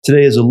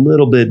Today is a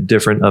little bit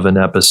different of an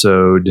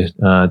episode.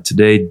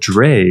 Today,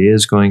 Dre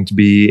is going to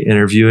be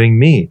interviewing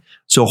me.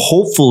 So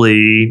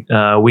hopefully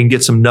we can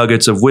get some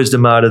nuggets of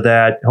wisdom out of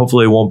that.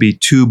 Hopefully it won't be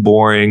too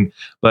boring,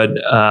 but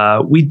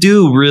we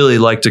do really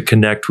like to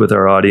connect with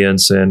our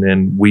audience,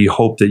 and we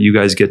hope that you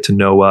guys get to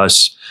know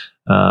us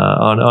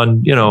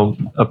on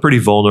a pretty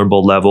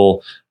vulnerable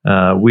level.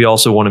 We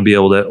also want to be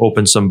able to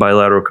open some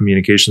bilateral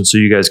communication so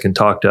you guys can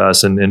talk to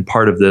us. And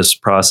part of this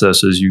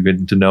process is you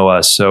getting to know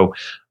us. So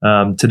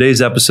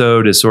today's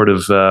episode is sort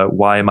of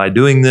why am I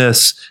doing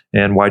this?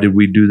 And why did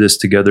we do this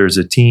together as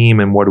a team?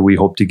 And what do we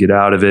hope to get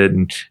out of it?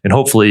 And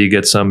hopefully you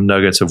get some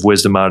nuggets of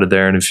wisdom out of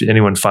there. And if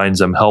anyone finds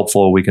them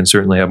helpful, we can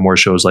certainly have more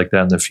shows like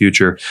that in the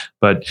future.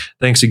 But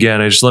thanks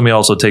again. Let me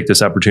also take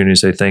this opportunity to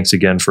say thanks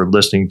again for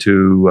listening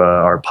to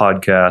our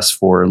podcast,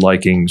 for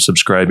liking,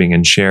 subscribing,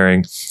 and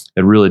sharing.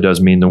 It really does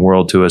mean the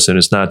world to us. And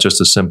it's not just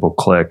a simple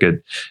click.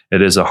 It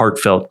is a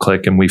heartfelt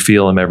click, and we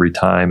feel them every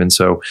time. And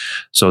so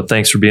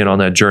thanks for being on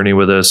that journey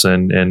with us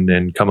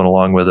and coming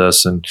along with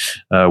us. And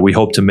we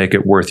hope to make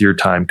it worth your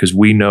time, because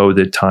we know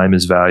that time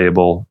is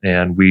valuable,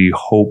 and we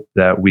hope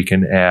that we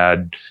can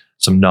add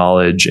some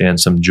knowledge and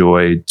some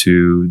joy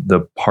to the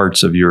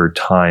parts of your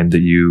time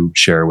that you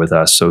share with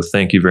us. So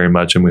thank you very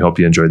much. And we hope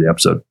you enjoy the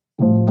episode.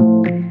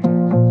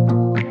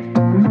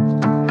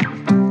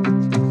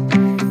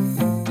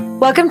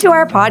 Welcome to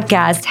our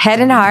podcast,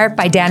 Head and Heart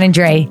by Dan and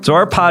Dre. So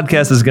our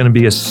podcast is going to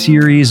be a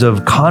series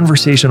of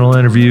conversational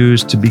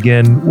interviews to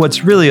begin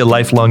what's really a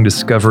lifelong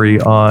discovery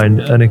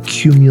on an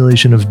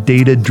accumulation of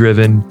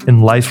data-driven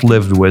and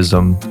life-lived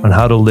wisdom on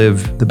how to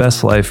live the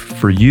best life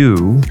for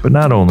you, but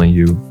not only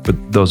you, but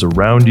those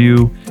around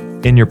you,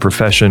 in your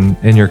profession,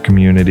 in your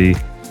community,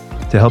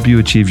 to help you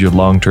achieve your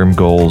long-term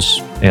goals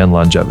and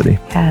longevity.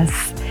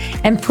 Yes.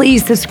 And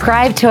please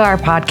subscribe to our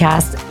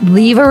podcast,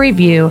 leave a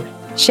review,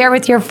 share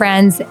with your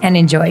friends, and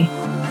enjoy.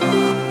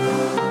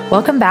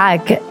 Welcome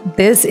back.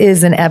 This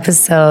is an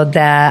episode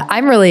that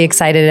I'm really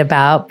excited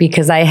about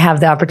because I have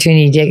the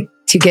opportunity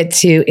to get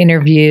to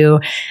interview,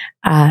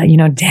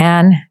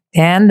 Dan,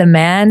 the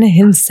man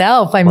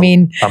himself. I'm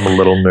a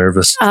little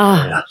nervous.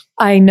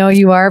 I know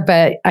you are,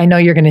 but I know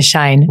you're going to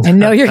shine.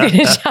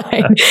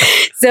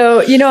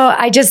 So,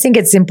 I just think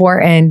it's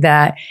important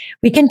that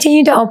we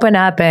continue to open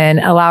up and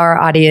allow our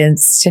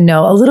audience to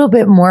know a little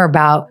bit more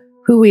about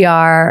who we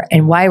are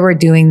and why we're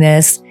doing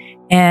this,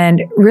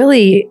 and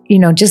really,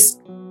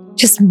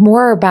 just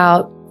more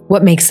about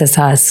what makes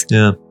us.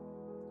 Yeah.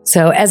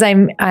 So as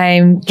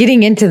I'm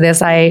getting into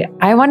this, I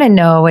want to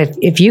know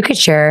if you could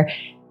share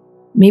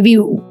maybe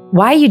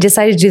why you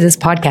decided to do this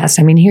podcast.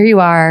 I mean, here you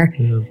are,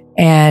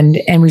 and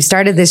we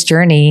started this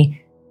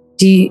journey.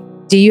 Do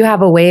you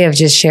have a way of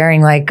just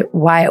sharing like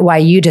why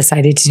you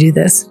decided to do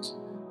this?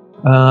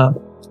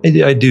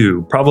 I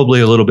do.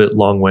 Probably a little bit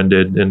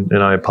long-winded,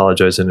 and I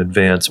apologize in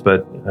advance,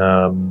 but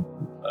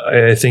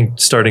I think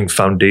starting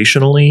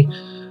foundationally,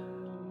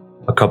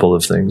 a couple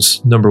of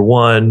things. Number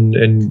one,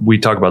 and we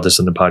talk about this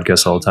in the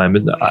podcast all the time,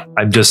 and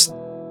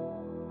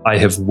I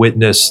have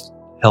witnessed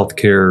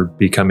healthcare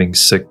becoming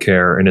sick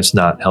care, and it's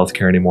not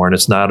healthcare anymore, and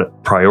it's not a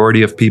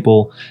priority of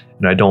people,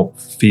 and I don't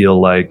feel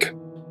like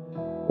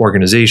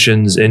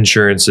organizations,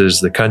 insurances,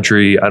 the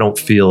country, I don't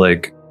feel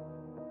like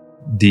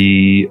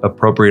the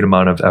appropriate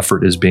amount of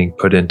effort is being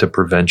put into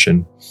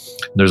prevention.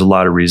 There's a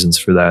lot of reasons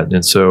for that.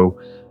 And so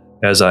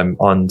as I'm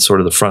on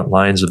sort of the front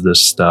lines of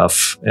this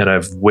stuff, and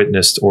I've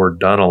witnessed or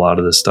done a lot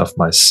of this stuff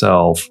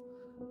myself,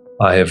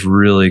 I have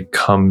really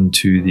come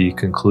to the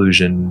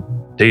conclusion,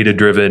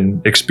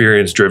 data-driven,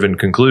 experience-driven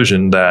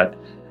conclusion, that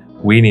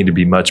we need to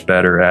be much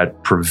better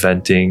at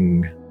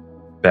preventing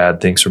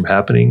bad things from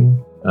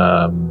happening,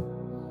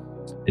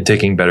 and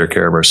taking better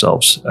care of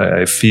ourselves.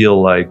 I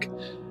feel like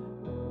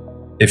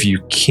if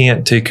you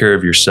can't take care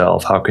of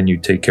yourself, how can you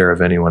take care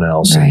of anyone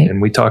else? Right.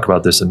 And we talk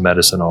about this in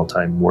medicine all the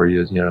time, where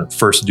you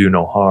first do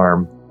no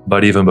harm,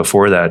 but even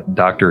before that,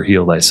 doctor,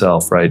 heal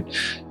thyself, right?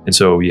 And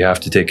so you have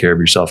to take care of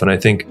yourself. And I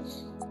think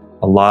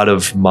a lot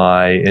of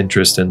my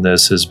interest in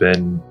this has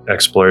been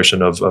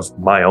exploration of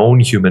my own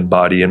human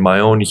body and my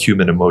own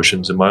human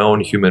emotions and my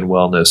own human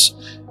wellness.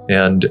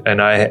 And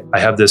I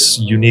have this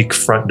unique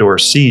front door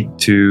seat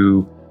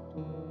to,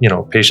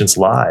 patients'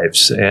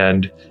 lives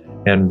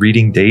and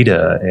reading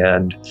data,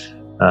 and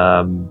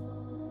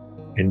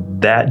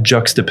that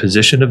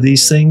juxtaposition of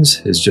these things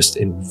has just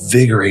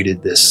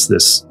invigorated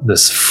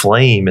this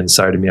flame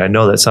inside of me. I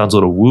know that sounds a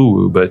little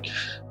woo-woo, but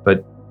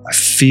I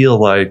feel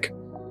like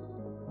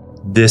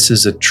this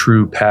is a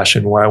true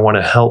passion where I want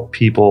to help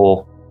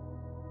people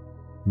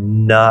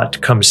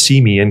not come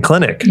see me in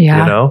clinic.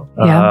 Yeah.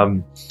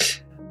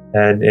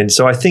 And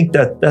so I think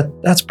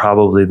that's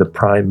probably the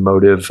prime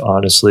motive,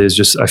 honestly, is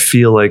just I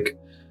feel like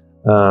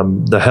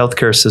the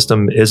healthcare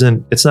system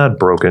it's not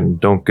broken,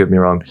 don't get me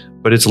wrong,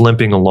 but it's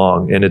limping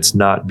along and it's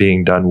not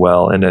being done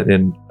well.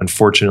 And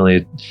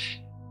unfortunately,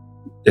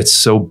 it's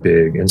so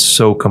big and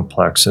so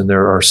complex, and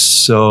there are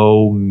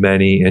so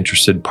many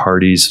interested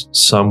parties,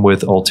 some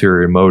with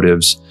ulterior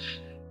motives.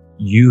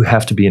 You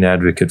have to be an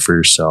advocate for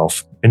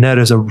yourself. And that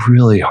is a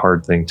really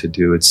hard thing to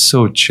do. It's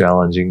so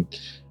challenging.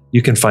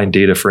 you can find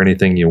data for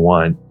anything you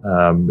want,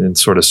 and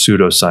sort of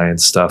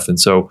pseudoscience stuff. And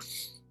so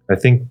I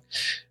think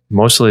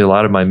mostly a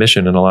lot of my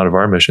mission and a lot of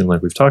our mission,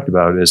 like we've talked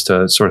about, is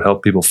to sort of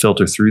help people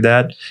filter through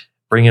that,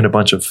 bring in a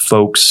bunch of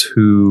folks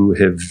who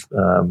have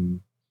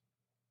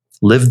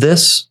lived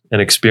this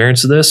and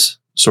experienced this,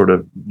 sort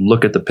of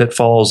look at the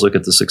pitfalls, look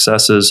at the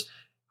successes,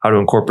 how to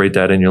incorporate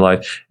that in your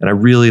life. And I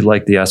really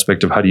like the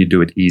aspect of how do you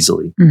do it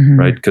easily,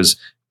 right? Because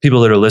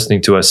people that are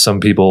listening to us, some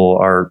people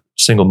are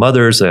single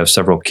mothers, they have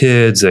several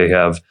kids, they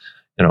have,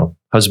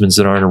 husbands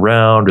that aren't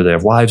around, or they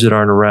have wives that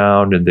aren't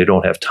around, and they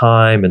don't have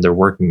time, and they're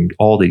working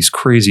all these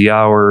crazy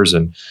hours.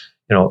 And,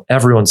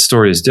 everyone's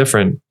story is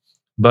different,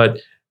 but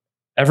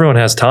everyone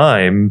has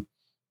time,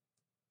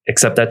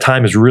 except that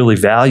time is really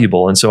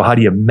valuable. And so how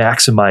do you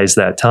maximize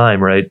that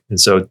time, right? And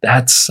so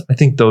I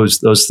think those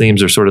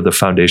themes are sort of the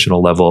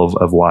foundational level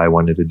of why I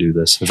wanted to do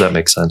this, if that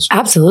makes sense.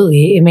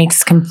 Absolutely. It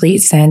makes complete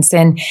sense.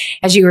 And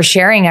as you were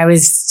sharing, I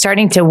was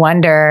starting to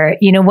wonder,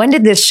 when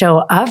did this show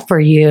up for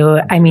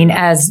you? I mean,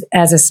 as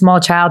a small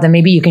child, and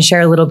maybe you can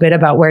share a little bit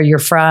about where you're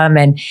from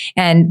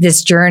and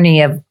this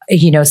journey of,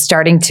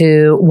 starting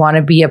to want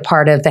to be a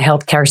part of the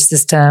healthcare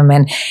system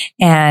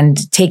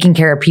and taking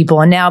care of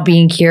people, and now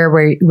being here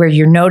where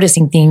you're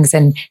noticing things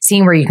and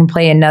seeing where you can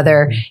play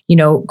another,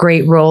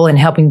 great role in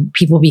helping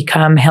people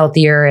become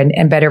healthier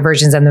and better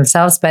versions of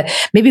themselves. But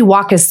maybe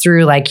walk us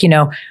through,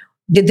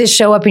 did this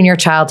show up in your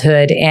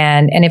childhood?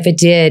 And if it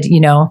did,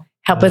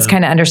 help us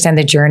kind of understand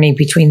the journey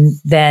between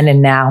then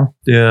and now.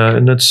 Yeah.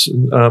 And that's,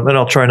 and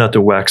I'll try not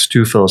to wax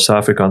too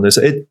philosophic on this.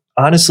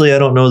 Honestly, I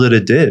don't know that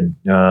it did.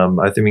 I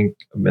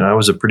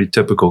was a pretty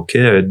typical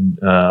kid.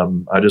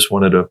 I just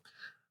wanted to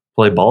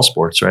play ball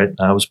sports, right?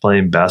 I was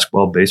playing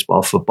basketball,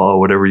 baseball, football,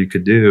 whatever you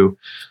could do,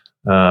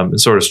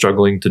 and sort of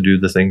struggling to do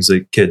the things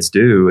that kids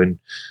do. And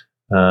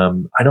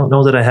I don't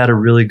know that I had a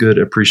really good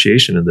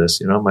appreciation of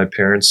this. My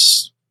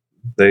parents,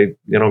 they,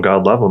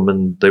 God love them,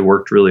 and they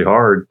worked really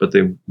hard, but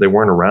they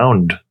weren't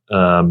around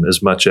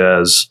as much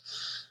as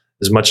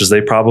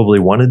they probably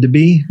wanted to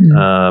be.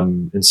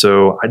 And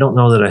so I don't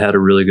know that I had a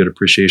really good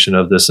appreciation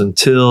of this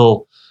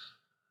until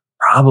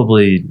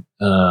probably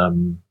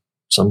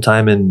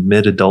sometime in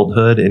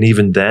mid-adulthood. And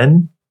even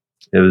then,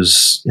 it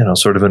was,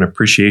 sort of an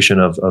appreciation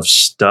of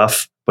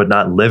stuff, but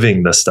not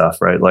living the stuff,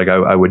 right? Like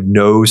I would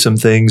know some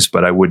things,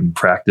 but I wouldn't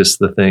practice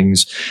the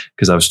things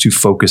because I was too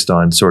focused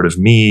on sort of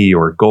me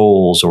or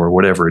goals or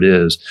whatever it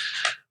is.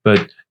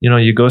 But,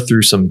 you go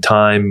through some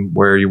time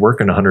where you're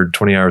working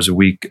 120 hours a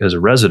week as a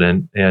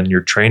resident, and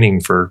you're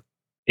training for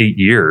 8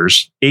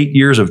 years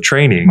of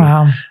training.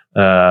 Wow.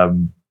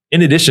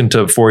 In addition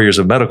to 4 years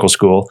of medical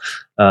school.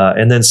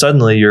 And then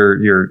suddenly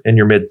you're in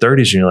your mid 30s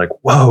and you're like,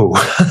 whoa,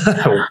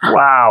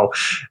 wow.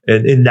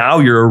 And now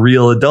you're a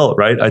real adult,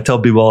 right? I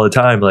tell people all the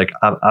time, like,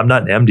 I'm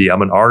not an MD,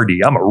 I'm an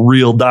RD. I'm a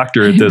real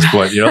doctor at this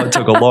point. It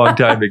took a long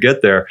time to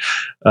get there.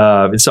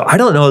 And so I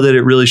don't know that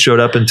it really showed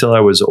up until I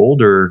was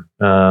older.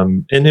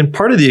 And then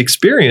part of the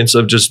experience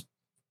of just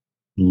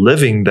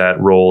living that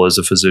role as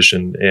a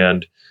physician,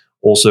 and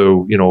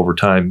also, over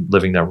time,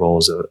 living that role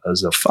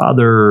as a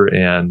father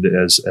and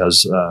as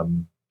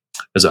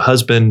a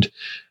husband,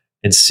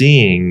 and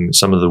seeing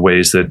some of the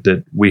ways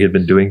that we had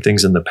been doing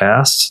things in the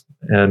past,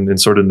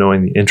 and sort of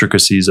knowing the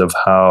intricacies of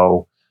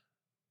how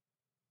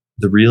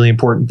the really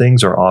important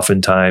things are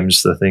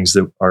oftentimes the things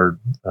that are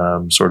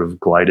sort of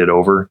glided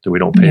over, that we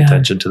don't pay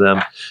attention to them.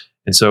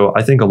 And so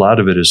I think a lot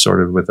of it is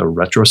sort of with a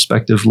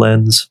retrospective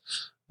lens.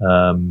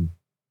 And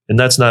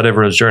that's not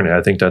everyone's journey.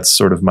 I think that's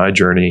sort of my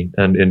journey.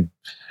 And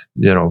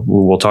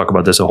we'll talk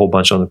about this a whole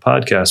bunch on the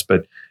podcast,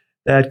 but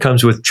that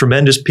comes with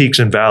tremendous peaks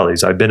and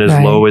valleys. I've been as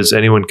low as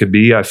anyone could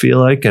be, I feel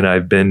like, and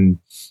I've been,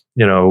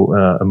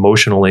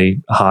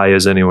 emotionally high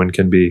as anyone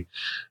can be.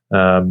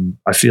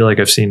 I feel like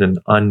I've seen an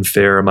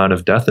unfair amount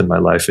of death in my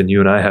life, and you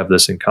and I have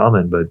this in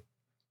common. But,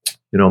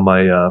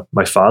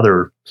 my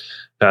father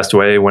passed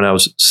away when I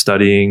was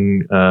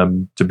studying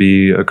to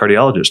be a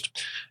cardiologist,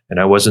 and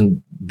I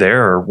wasn't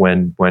there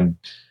when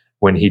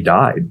he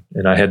died,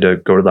 and I had to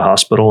go to the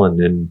hospital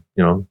and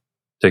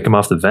take him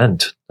off the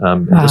vent.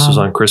 And this was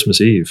on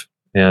Christmas Eve,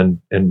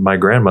 and my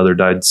grandmother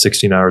died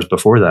 16 hours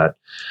before that.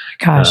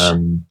 Gosh.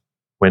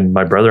 When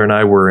my brother and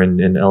I were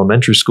in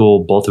elementary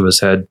school, both of us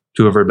had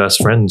two of our best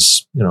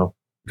friends,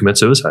 commit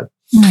suicide.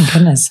 Oh my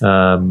goodness.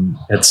 At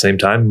the same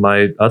time,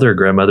 my other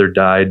grandmother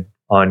died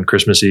on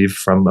Christmas Eve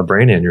from a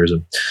brain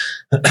aneurysm.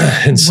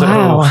 And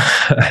so,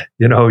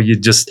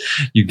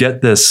 you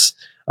get this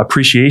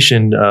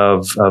appreciation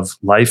of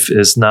life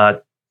is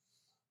not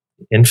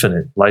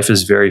infinite. Life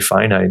is very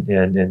finite,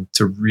 and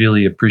to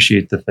really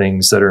appreciate the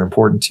things that are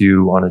important to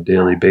you on a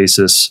daily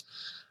basis.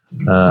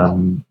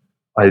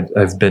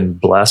 I've been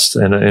blessed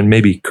and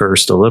maybe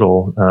cursed a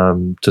little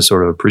to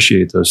sort of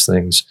appreciate those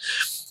things.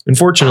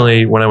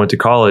 Unfortunately, when I went to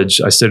college,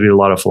 I studied a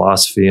lot of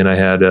philosophy, and I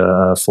had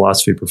a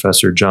philosophy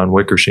professor, John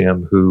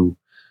Wickersham, who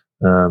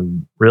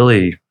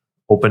really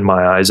opened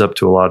my eyes up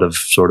to a lot of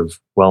sort of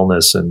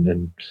wellness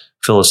and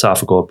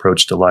philosophical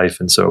approach to life.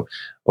 And so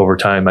over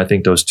time, I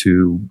think those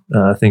two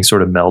things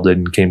sort of melded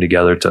and came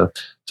together to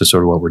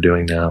sort of what we're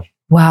doing now.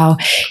 Wow.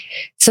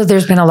 So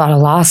there's been a lot of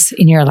loss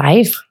in your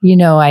life.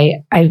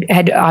 I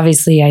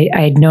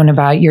had known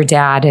about your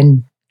dad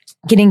and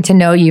getting to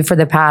know you for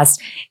the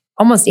past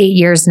almost 8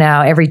 years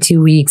now, every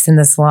 2 weeks in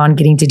the salon,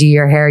 getting to do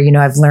your hair.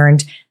 I've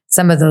learned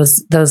some of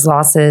those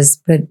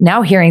losses, but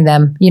now hearing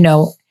them,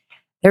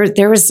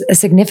 there was a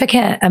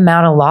significant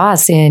amount of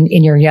loss in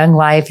your young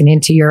life and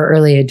into your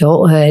early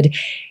adulthood.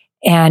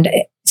 And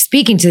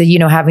speaking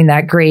to, having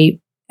that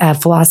great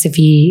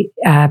philosophy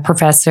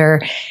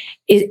professor,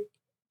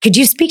 could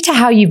you speak to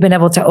how you've been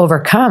able to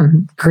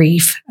overcome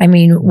grief? I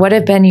mean, what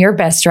have been your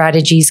best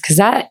strategies? Because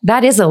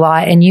that is a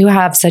lot, and you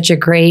have such a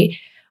great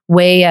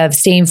way of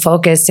staying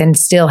focused and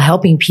still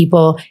helping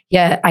people.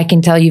 Yet I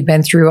can tell you've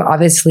been through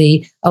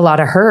obviously a lot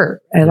of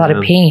hurt, a lot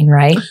of pain,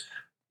 right?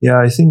 Yeah,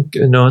 I think,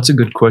 no, it's a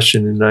good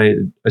question. And I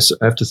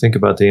have to think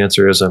about the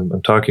answer as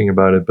I'm talking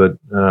about it. But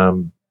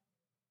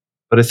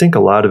I think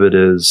a lot of it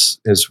is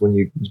when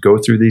you go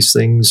through these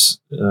things,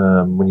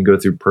 when you go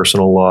through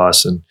personal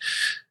loss and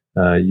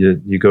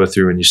you go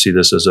through and you see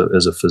this as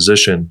a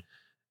physician,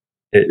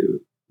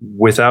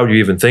 without you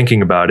even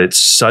thinking about it,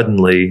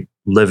 suddenly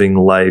living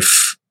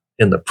life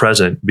in the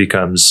present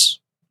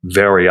becomes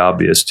very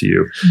obvious to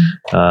you.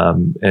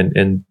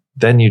 And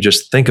then you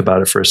just think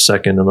about it for a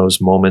second in those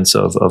moments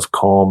of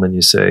calm, and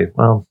you say,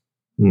 well,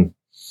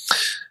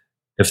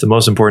 if the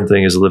most important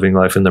thing is living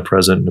life in the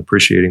present and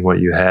appreciating what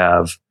you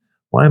have,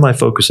 why am I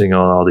focusing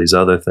on all these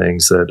other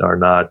things that are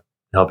not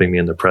helping me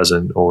in the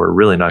present, or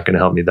really not going to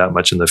help me that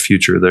much in the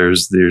future?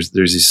 There's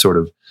these sort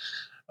of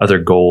other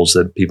goals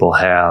that people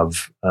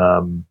have.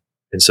 And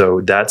so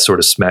that sort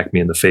of smacked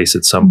me in the face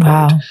at some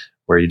point,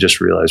 where you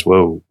just realize,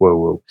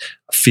 whoa.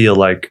 I feel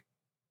like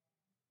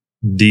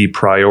the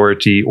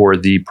priority or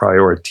the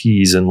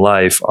priorities in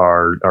life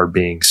are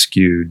being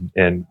skewed.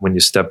 And when you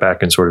step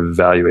back and sort of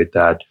evaluate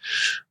that,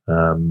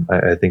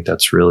 I think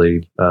that's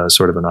really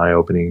sort of an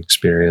eye-opening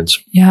experience.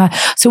 Yeah.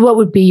 So what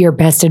would be your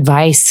best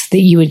advice that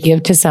you would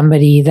give to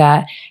somebody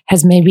that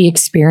has maybe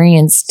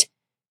experienced,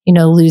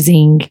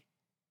 losing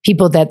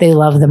people that they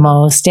love the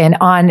most, and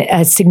on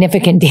a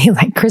significant day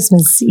like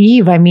Christmas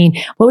Eve? I mean,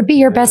 what would be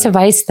your best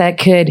advice that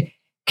could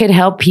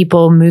help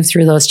people move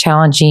through those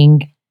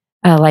challenging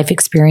life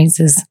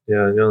experiences?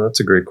 Yeah, that's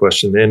a great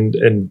question.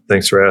 And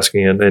thanks for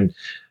asking. And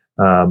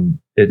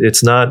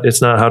it's not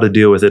how to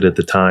deal with it at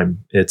the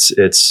time.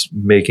 It's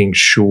making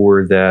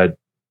sure that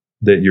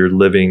you're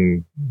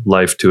living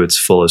life to its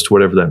fullest,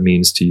 whatever that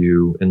means to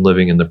you, and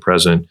living in the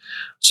present,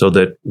 so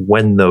that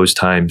when those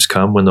times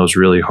come, when those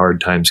really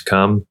hard times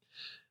come,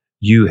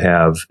 you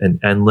have an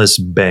endless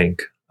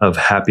bank of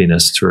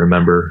happiness to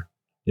remember.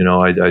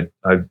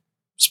 I've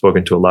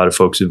spoken to a lot of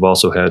folks who've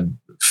also had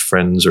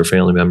friends or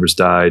family members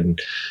died,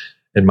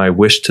 and my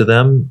wish to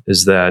them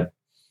is that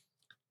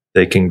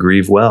they can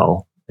grieve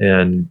well,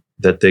 and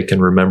that they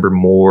can remember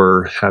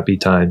more happy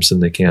times than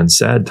they can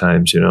sad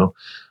times.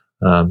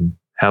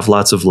 Have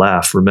lots of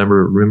laugh.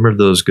 Remember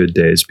those good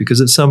days,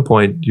 because at some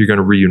point you're going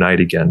to reunite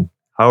again.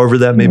 However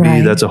that may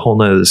be, that's a whole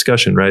nother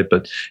discussion, right?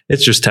 But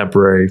it's just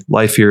temporary.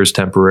 Life here is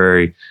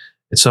temporary.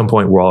 At some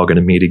point, we're all going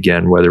to meet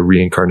again, whether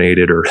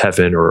reincarnated or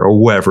heaven or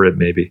wherever it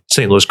may be.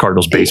 St. Louis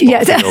Cardinals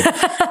baseball field.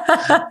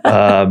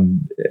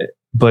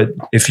 But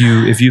if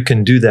you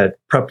can do that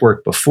prep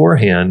work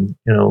beforehand,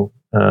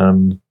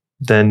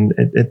 then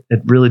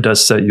it really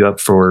does set you up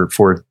for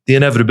the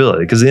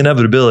inevitability. Because the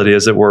inevitability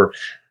is that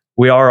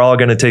we are all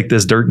going to take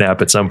this dirt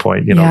nap at some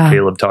point.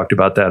 Caleb talked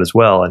about that as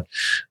well.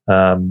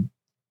 And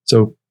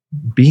so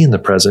be in the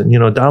present.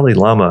 Dalai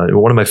Lama,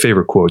 one of my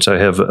favorite quotes. I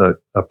have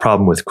a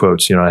problem with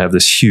quotes. I have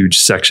this huge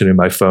section in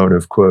my phone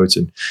of quotes,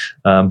 and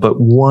but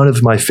one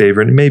of my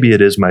favorite, and maybe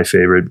it is my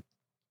favorite,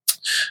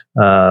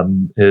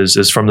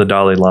 is from the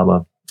Dalai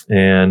Lama.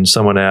 And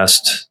someone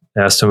asked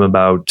him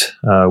about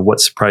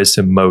what surprised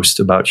him most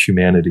about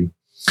humanity,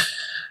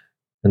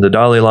 and the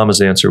Dalai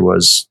Lama's answer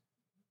was,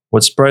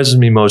 "What surprises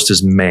me most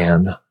is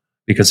man,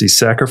 because he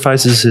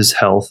sacrifices his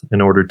health in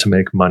order to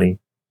make money.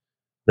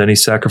 Then he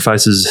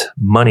sacrifices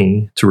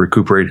money to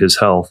recuperate his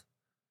health.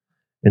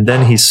 And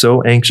then he's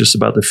so anxious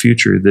about the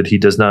future that he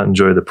does not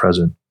enjoy the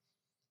present.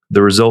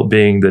 The result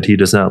being that he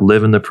does not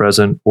live in the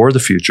present or the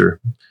future.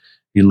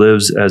 He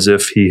lives as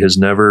if he is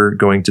never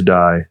going to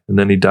die, and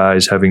then he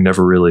dies having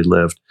never really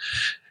lived."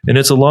 And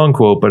it's a long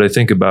quote, but I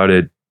think about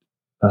it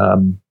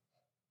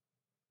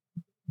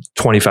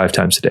 25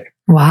 times a day.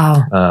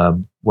 Wow.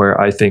 Where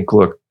I think,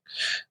 look,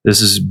 this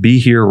is be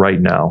here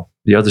right now.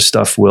 The other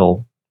stuff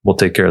will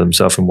take care of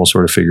themselves, and we'll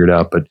sort of figure it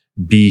out, but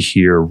be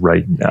here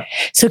right now.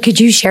 So could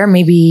you share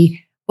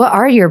maybe what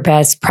are your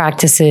best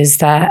practices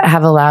that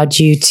have allowed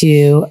you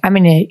to, I'm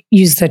going to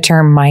use the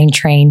term mind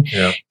train,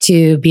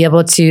 to be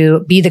able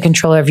to be the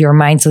controller of your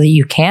mind so that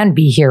you can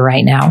be here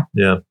right now?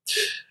 Yeah.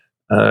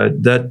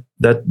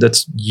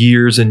 That's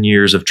years and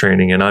years of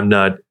training. And I'm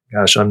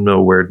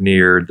nowhere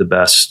near the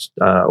best,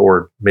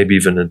 or maybe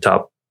even in the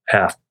top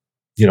half.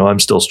 I'm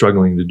still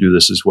struggling to do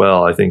this as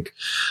well, I think.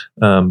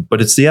 But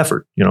it's the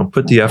effort,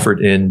 put the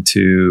effort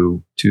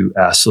into to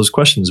ask those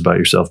questions about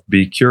yourself,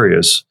 be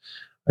curious.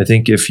 I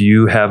think if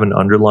you have an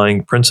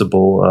underlying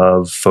principle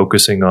of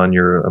focusing on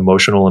your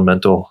emotional and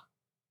mental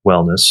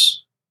wellness,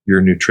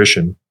 your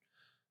nutrition,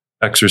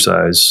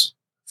 exercise,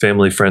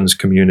 family, friends,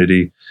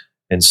 community,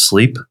 and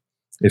sleep,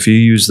 if you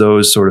use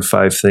those sort of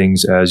 5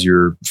 things as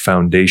your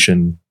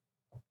foundation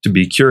to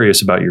be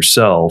curious about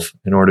yourself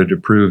in order to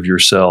prove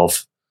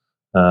yourself,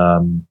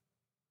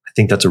 I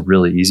think that's a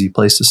really easy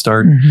place to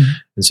start.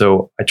 And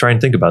so I try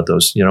and think about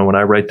those. When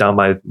I write down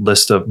my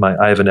list of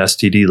I have an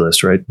STD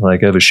list, right?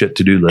 Like I have a shit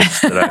to do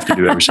list that I have to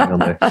do every single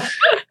day.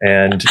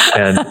 And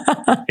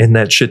in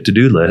that shit to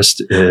do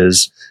list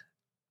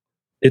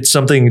it's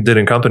something that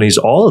accompanies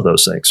all of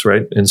those things,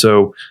 right? And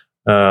so,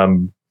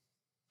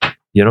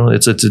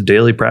 it's a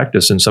daily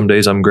practice. And some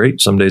days I'm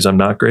great, some days I'm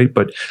not great.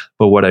 But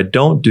what I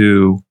don't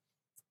do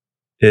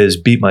is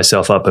beat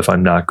myself up if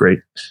I'm not great.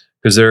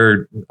 Because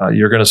you're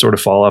going to sort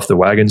of fall off the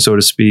wagon, so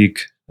to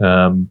speak.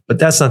 But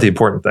that's not the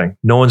important thing.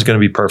 No one's going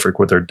to be perfect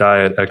with their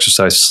diet,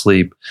 exercise,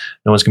 sleep.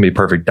 No one's going to be a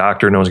perfect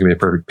doctor. No one's going to be a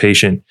perfect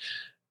patient.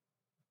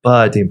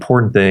 But the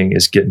important thing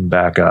is getting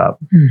back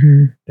up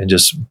and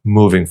just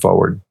moving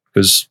forward.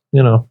 Because,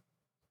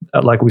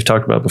 like we've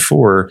talked about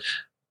before,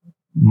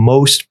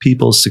 most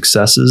people's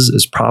successes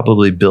is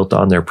probably built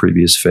on their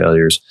previous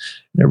failures.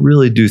 And I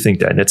really do think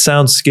that. And it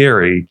sounds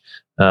scary.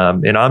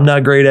 And I'm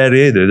not great at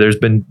it either. There's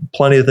been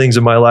plenty of things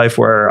in my life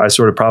where I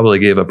sort of probably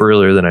gave up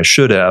earlier than I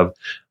should have.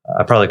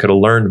 I probably could have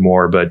learned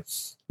more, but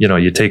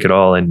you take it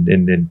all in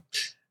en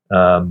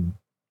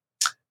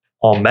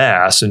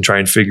masse and try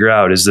and figure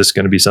out, is this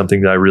going to be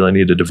something that I really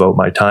need to devote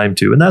my time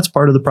to? And that's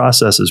part of the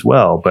process as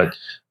well. But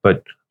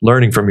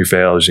learning from your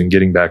failures and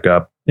getting back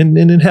up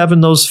and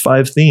having those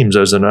 5 themes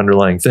as an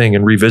underlying thing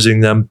and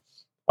revisiting them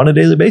on a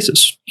daily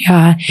basis.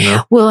 Yeah.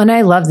 Well, and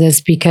I love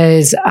this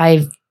because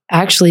I've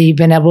actually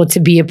been able to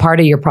be a part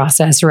of your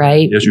process,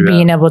 right? Yes, you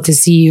Being have. able to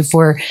see you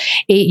for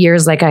 8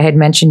 years, like I had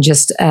mentioned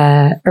just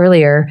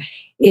earlier.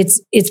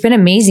 It's been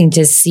amazing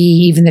to see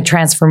even the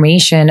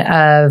transformation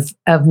of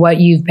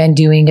what you've been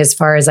doing as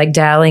far as like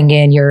dialing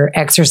in your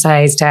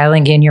exercise,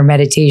 dialing in your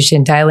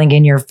meditation, dialing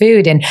in your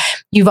food. And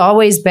you've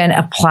always been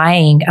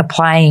applying.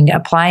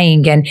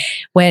 And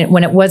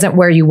when it wasn't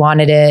where you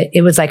wanted it,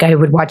 it was like I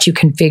would watch you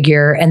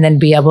configure and then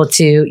be able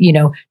to,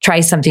 try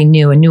something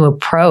new, a new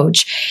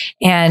approach.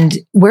 And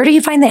where do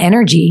you find the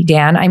energy,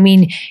 Dan? I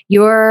mean,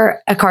 you're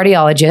a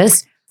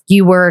cardiologist.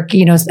 You work,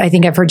 I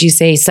think I've heard you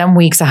say some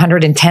weeks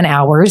 110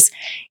 hours,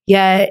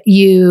 yet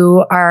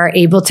you are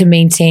able to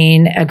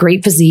maintain a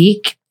great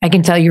physique. I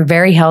can tell you're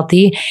very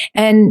healthy.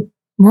 And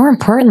more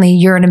importantly,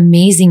 you're an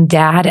amazing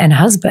dad and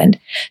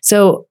husband.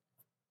 So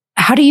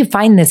how do you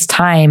find this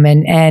time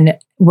and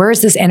where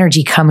is this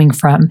energy coming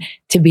from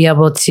to be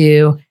able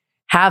to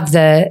have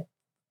the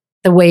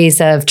ways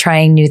of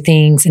trying new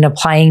things and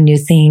applying new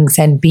things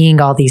and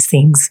being all these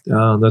things?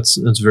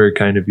 That's very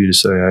kind of you to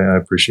say. I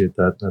appreciate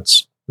that.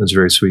 That's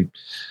very sweet.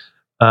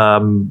 That's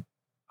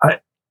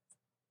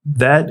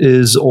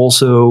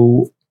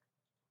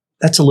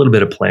a little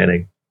bit of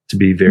planning, to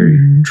be very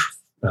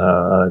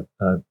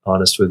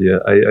honest with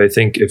you. I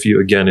think if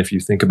you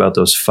think about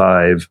those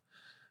five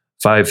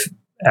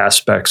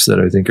aspects that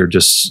I think are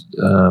just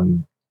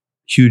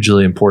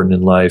hugely important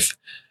in life,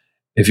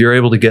 if you're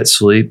able to get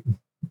sleep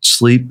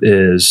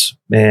is,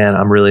 man,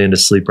 I'm really into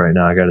sleep right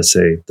now. I got to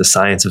say, the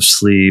science of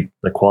sleep,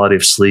 the quality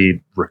of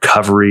sleep,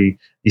 recovery,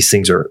 these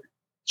things are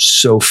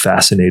so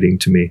fascinating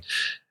to me.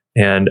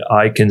 And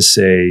I can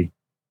say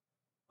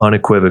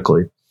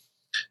unequivocally,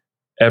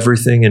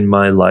 everything in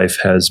my life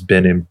has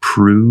been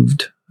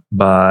improved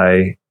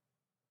by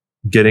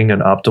getting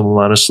an optimal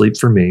amount of sleep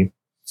for me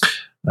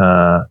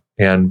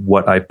and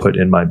what I put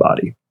in my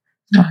body.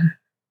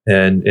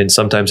 And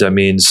sometimes that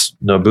means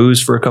no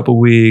booze for a couple of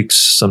weeks.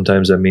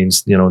 Sometimes that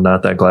means,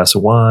 not that glass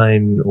of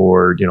wine,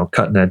 or,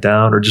 cutting that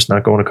down, or just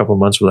not going a couple of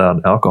months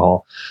without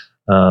alcohol.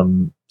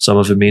 Some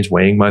of it means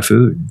weighing my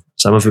food.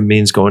 Some of it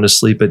means going to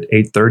sleep at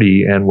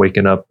 8:30 and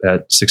waking up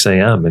at 6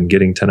 a.m. and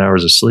getting 10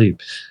 hours of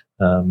sleep.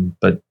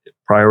 But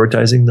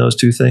prioritizing those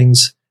 2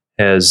 things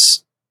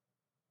has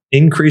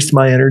increased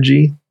my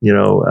energy.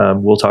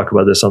 We'll talk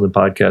about this on the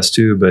podcast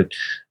too, but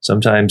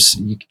sometimes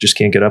you just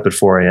can't get up at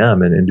 4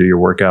 a.m. and do your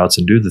workouts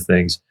and do the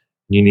things.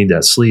 You need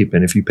that sleep.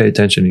 And if you pay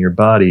attention to your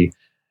body,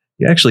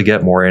 you actually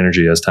get more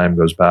energy as time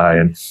goes by.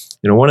 And,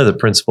 one of the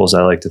principles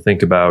I like to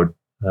think about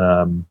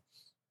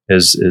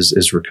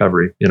is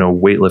recovery.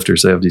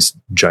 Weightlifters, they have these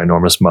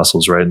ginormous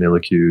muscles, right? And they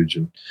look huge.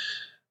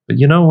 But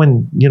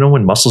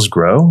when muscles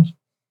grow,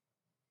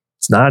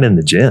 it's not in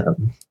the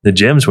gym. The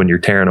gym's when you're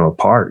tearing them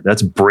apart.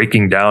 That's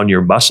breaking down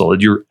your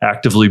muscle. You're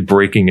actively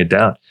breaking it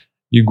down.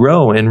 You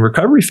grow in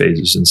recovery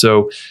phases. And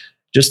so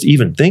just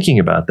even thinking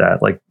about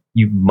that, like,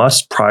 you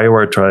must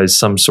prioritize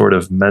some sort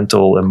of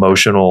mental,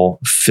 emotional,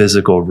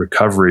 physical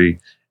recovery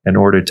in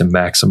order to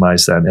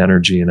maximize that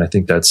energy. And I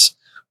think that's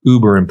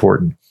uber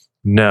important.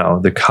 Now,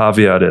 the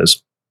caveat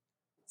is,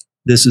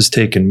 this has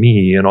taken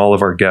me and all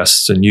of our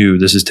guests and you,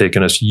 this has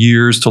taken us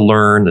years to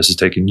learn. This has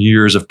taken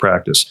years of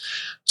practice.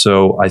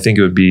 So I think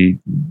it would be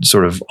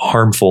sort of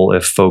harmful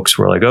if folks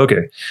were like,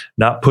 okay,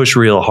 not push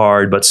real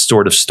hard, but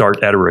sort of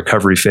start at a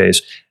recovery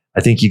phase.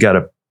 I think you got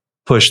to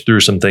push through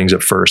some things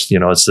at first.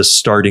 It's the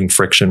starting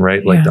friction,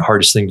 right? Like the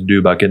hardest thing to do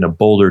about getting a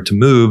boulder to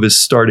move is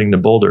starting the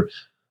boulder.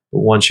 But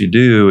once you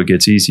do, it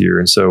gets easier.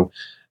 And so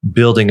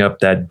building up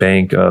that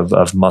bank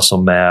of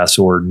muscle mass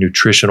or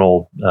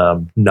nutritional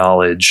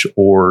knowledge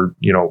or,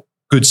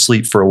 good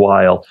sleep for a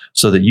while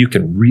so that you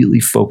can really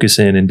focus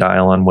in and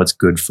dial on what's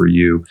good for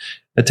you.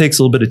 It takes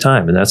a little bit of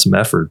time and that's some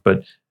effort,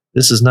 but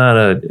this is not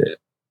a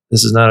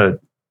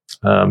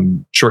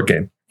short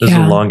game. This is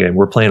a long game.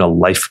 We're playing a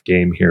life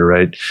game here,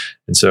 right?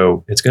 And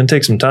so it's going to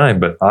take some time,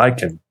 but I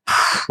can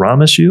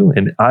promise you,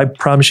 and I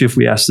promise you if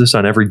we ask this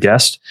on every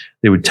guest,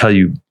 they would tell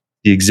you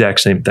the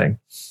exact same thing.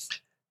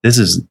 This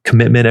is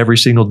commitment every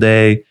single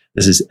day.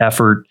 This is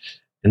effort.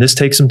 And this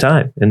takes some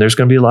time. And there's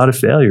going to be a lot of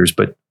failures,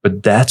 but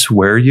that's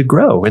where you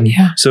grow. And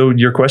so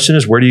your question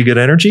is, where do you get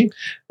energy?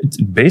 It's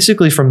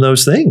basically from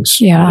those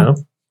things. Yeah.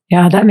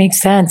 Yeah, that makes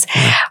sense.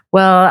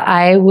 Well,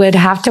 I would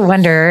have to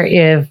wonder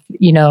if,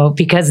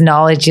 because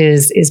knowledge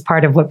is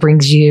part of what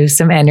brings you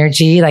some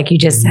energy, like you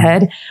just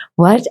said,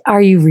 what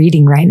are you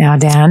reading right now,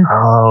 Dan?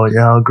 Oh,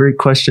 yeah, great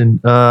question.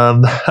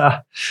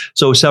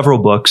 So several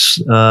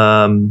books.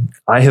 I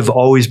have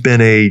always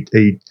been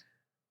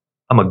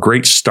I'm a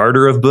great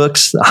starter of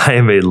books. I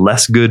am a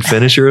less good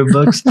finisher of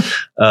books.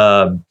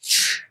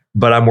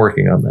 But I'm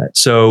working on that.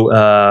 So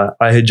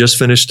I had just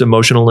finished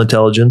Emotional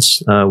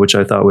Intelligence, which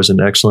I thought was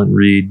an excellent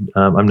read.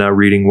 I'm now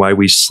reading Why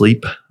We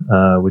Sleep,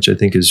 which I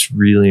think is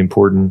really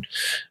important.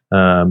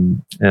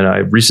 And I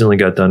recently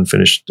got done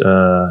finished.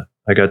 I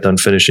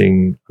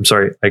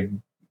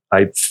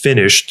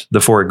finished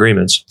The Four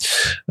Agreements.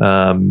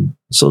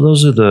 So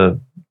those are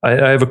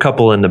I have a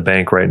couple in the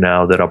bank right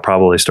now that I'll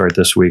probably start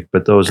this week,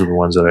 but those are the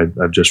ones that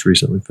I've just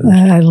recently finished.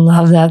 I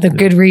love that. The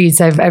good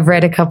reads. I've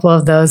read a couple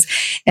of those.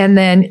 And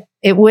then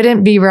it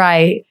wouldn't be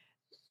right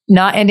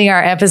not ending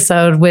our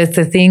episode with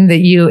the thing that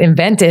you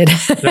invented,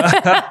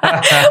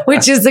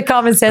 which is the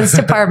common sense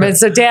department.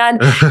 So Dan,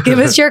 give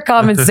us your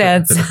common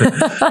sense.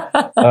 Man,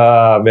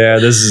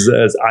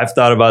 I've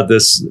thought about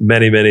this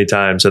many, many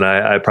times, and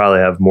I probably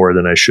have more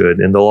than I should,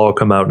 and they'll all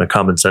come out in a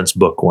common sense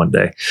book one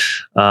day.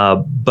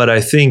 But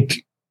I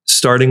think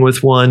starting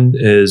with one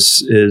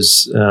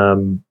is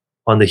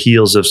on the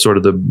heels of sort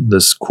of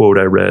this quote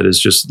I read is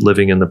just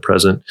living in the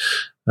present.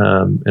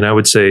 And I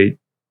would say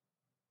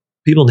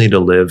people need to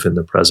live in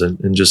the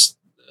present and just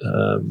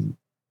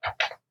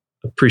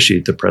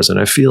appreciate the present.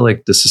 I feel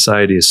like the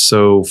society is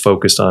so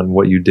focused on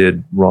what you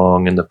did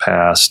wrong in the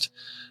past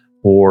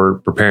or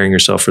preparing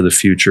yourself for the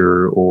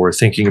future or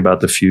thinking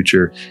about the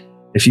future.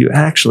 If you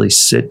actually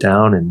sit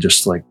down and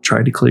just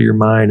try to clear your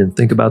mind and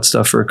think about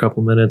stuff for a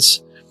couple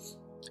minutes,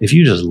 if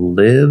you just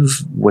live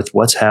with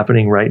what's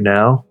happening right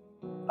now,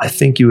 I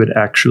think you would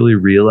actually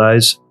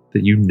realize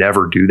that you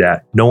never do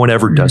that. No one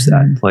ever does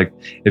that.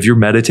 If you're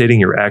meditating,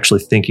 you're actually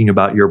thinking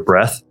about your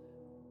breath.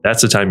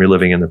 That's the time you're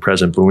living in the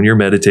present. But when you're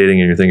meditating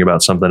and you're thinking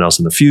about something else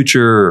in the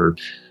future, or,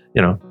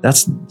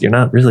 you're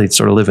not really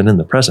sort of living in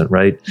the present,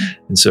 right?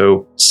 And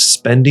so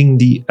spending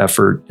the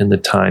effort and the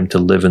time to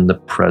live in the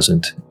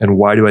present. And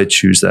why do I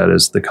choose that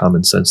as the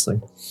common sense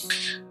thing?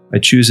 I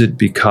choose it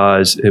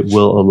because it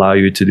will allow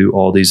you to do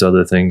all these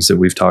other things that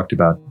we've talked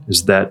about.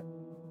 Is that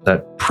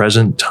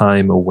present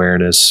time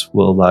awareness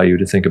will allow you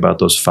to think about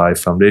those 5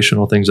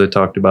 foundational things I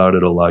talked about.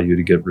 It'll allow you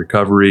to get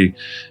recovery.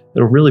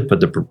 It'll really put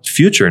the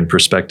future in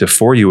perspective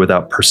for you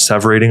without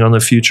perseverating on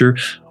the future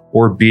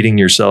or beating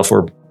yourself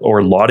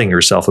or lauding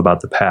yourself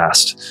about the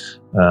past.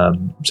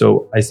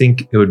 So I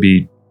think it would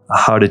be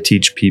how to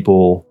teach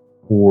people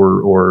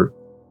or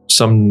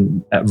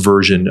some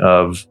version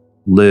of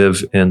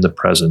live in the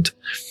present.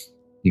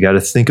 You got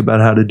to think about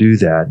how to do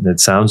that. And it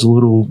sounds a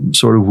little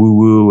sort of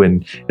woo-woo,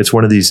 and it's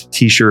one of these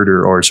t-shirt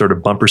or sort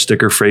of bumper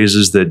sticker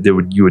phrases that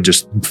you would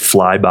just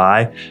fly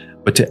by.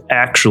 But to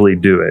actually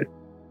do it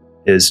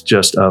is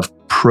just of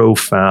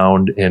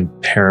profound and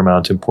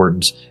paramount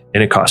importance.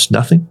 And it costs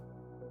nothing.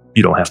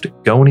 You don't have to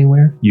go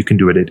anywhere. You can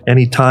do it at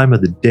any time of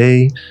the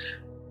day.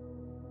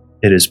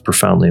 It is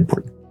profoundly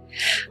important.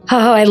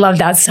 Oh, I love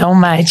that so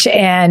much.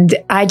 And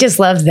I just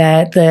love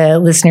that the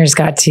listeners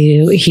got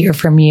to hear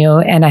from you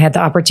and I had the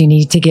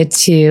opportunity to get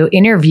to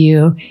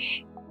interview.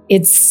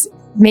 It's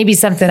maybe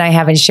something I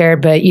haven't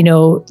shared, but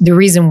the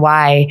reason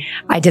why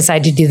I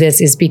decided to do this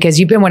is because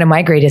you've been one of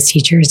my greatest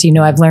teachers.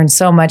 I've learned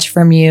so much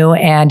from you,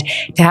 and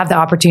to have the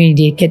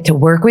opportunity to get to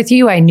work with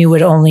you, I knew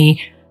would only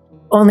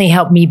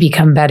help me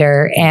become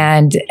better.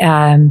 And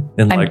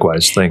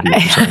likewise, thank you.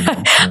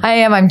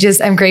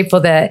 I'm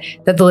grateful that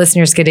the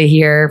listeners get to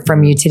hear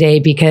from you today,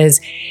 because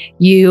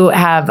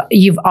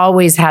you've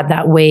always had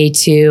that way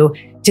to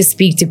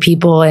speak to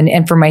people.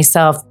 And for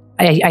myself,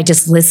 I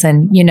just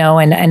listen,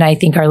 and I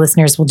think our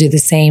listeners will do the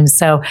same.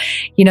 So,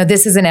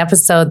 this is an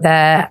episode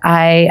that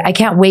I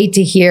can't wait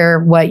to hear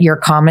what your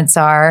comments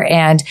are.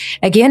 And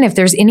again, if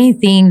there's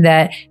anything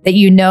that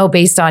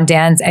based on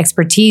Dan's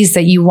expertise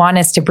that you want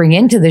us to bring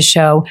into the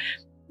show,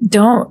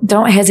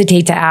 don't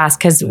hesitate to ask,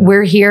 because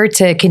we're here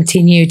to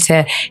continue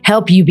to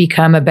help you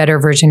become a better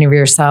version of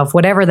yourself,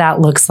 whatever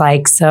that looks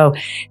like. So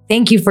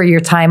thank you for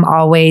your time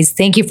always.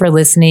 Thank you for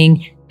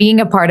listening, being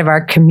a part of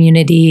our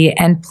community,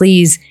 and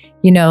please,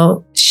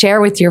 share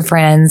with your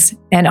friends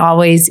and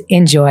always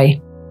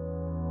enjoy.